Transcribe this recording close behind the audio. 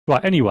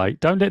Right, anyway,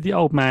 don't let the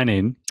old man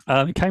in.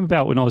 It came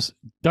about when I was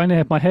going to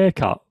have my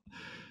haircut,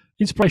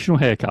 inspirational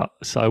haircut.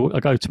 So I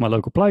go to my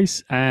local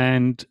place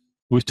and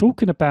we were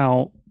talking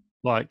about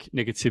like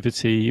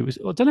negativity. It was,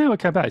 I don't know how it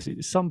came about.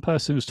 Some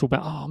person was talking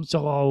about, oh, I'm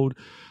so old.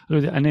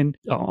 And then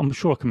I'm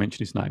sure I can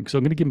mention his name because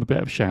I'm going to give him a bit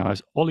of a shout out.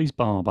 It's Olly's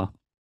barber,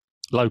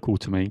 local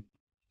to me.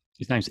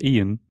 His name's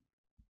Ian.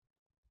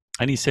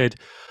 And he said,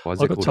 Why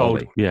is I it got called told,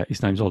 Ollie? yeah,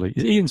 his name's Ollie.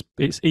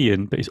 It's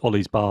Ian, but it's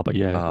Ollie's barber,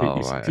 yeah. Oh,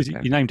 right, Because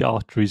okay. he named it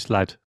after his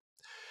lad,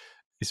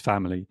 his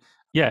family.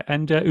 Yeah,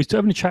 and he was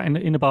having a chat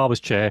in the barber's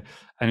chair,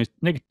 and it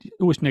was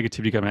always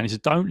negatively going around. He says,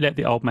 "Don't let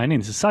the old man in."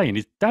 It's a saying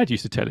his dad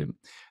used to tell him,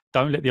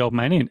 "Don't let the old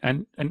man in."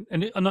 And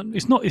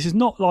it's not. This is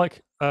not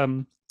like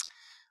I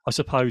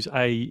suppose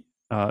having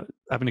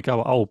a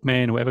go at old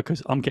men or whatever,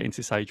 because I'm getting to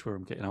this age where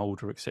I'm getting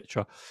older,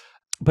 etc.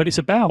 But it's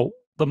about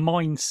the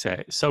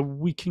mindset. So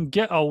we can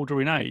get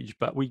older in age,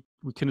 but we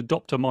can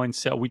adopt a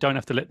mindset. We don't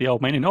have to let the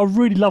old man in. I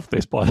really love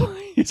this, by the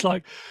way. It's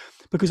like,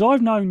 because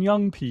I've known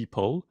young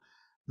people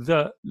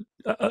that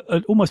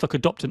almost like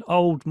adopt an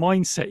old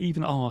mindset,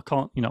 even, oh, I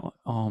can't,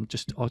 I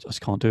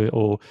just can't do it.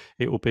 Or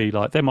it will be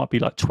like, they might be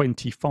like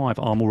 25,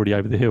 oh, I'm already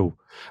over the hill.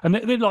 And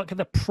they're like at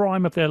the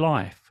prime of their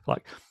life,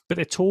 like, but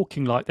they're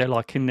talking like they're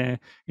like in their,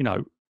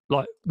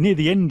 like near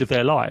the end of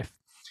their life.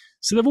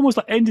 So they've almost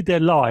like ended their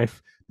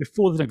life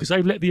before because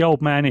they've let the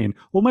old man in.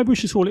 Or maybe we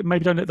should call it,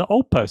 maybe don't let the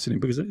old person in,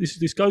 because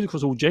this goes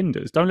across all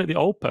genders. Don't let the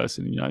old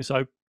person in,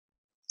 so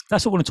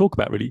that's what I want to talk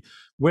about, really.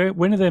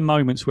 When are there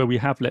moments where we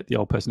have let the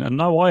old person in? I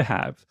know I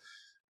have.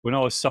 When I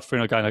was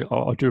suffering, again,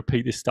 I do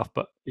repeat this stuff,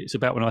 but it's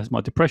about when I had my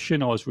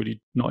depression. I was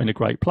really not in a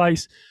great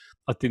place.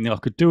 I didn't think I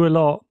could do a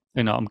lot,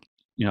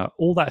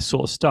 all that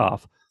sort of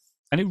stuff.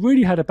 And it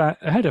really had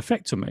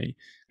effect on me.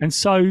 And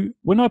so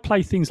when I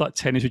play things like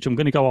tennis, which I'm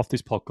going to go off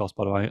this podcast,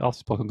 by the way, after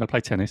this podcast, I'm going to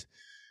play tennis.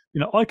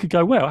 I could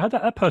go, well,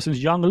 that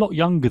person's young, a lot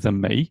younger than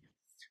me.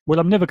 Well,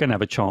 I'm never going to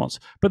have a chance.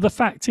 But the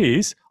fact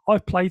is,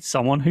 I've played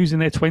someone who's in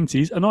their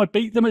 20s and I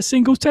beat them at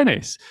singles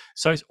tennis.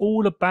 So it's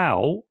all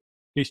about,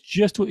 it's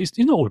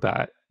not all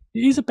about, it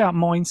is about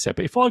mindset.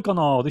 But if I'd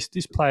gone,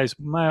 this player's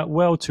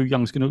well too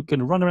young, is going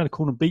to run around the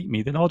corner and beat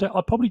me, then I'd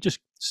probably just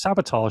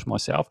sabotage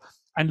myself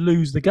and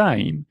lose the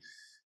game.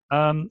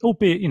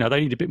 Albeit,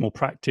 they need a bit more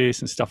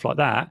practice and stuff like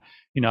that.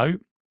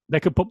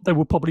 They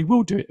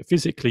will do it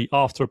physically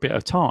after a bit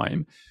of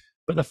time.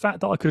 But the fact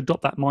that I could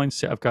adopt that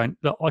mindset of going,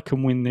 look, I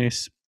can win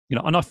this,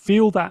 and I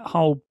feel that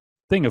whole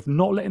thing of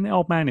not letting the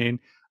old man in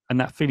and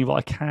that feeling that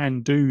I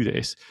can do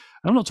this.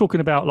 And I'm not talking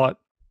about like,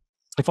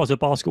 if I was a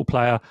basketball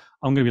player,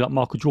 I'm going to be like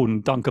Michael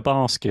Jordan, dunk a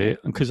basket,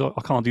 and because I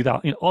can't do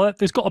that,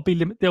 there's got to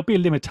be there'll be a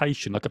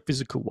limitation, like a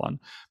physical one.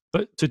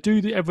 But to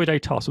do the everyday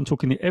tasks, I'm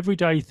talking the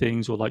everyday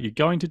things, or like you're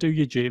going to do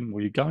your gym,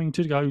 or you're going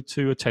to go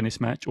to a tennis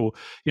match, or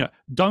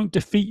don't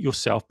defeat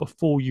yourself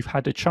before you've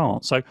had a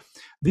chance. So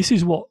this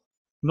is what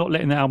not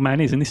letting the old man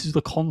is, and this is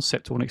the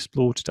concept I want to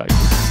explore today.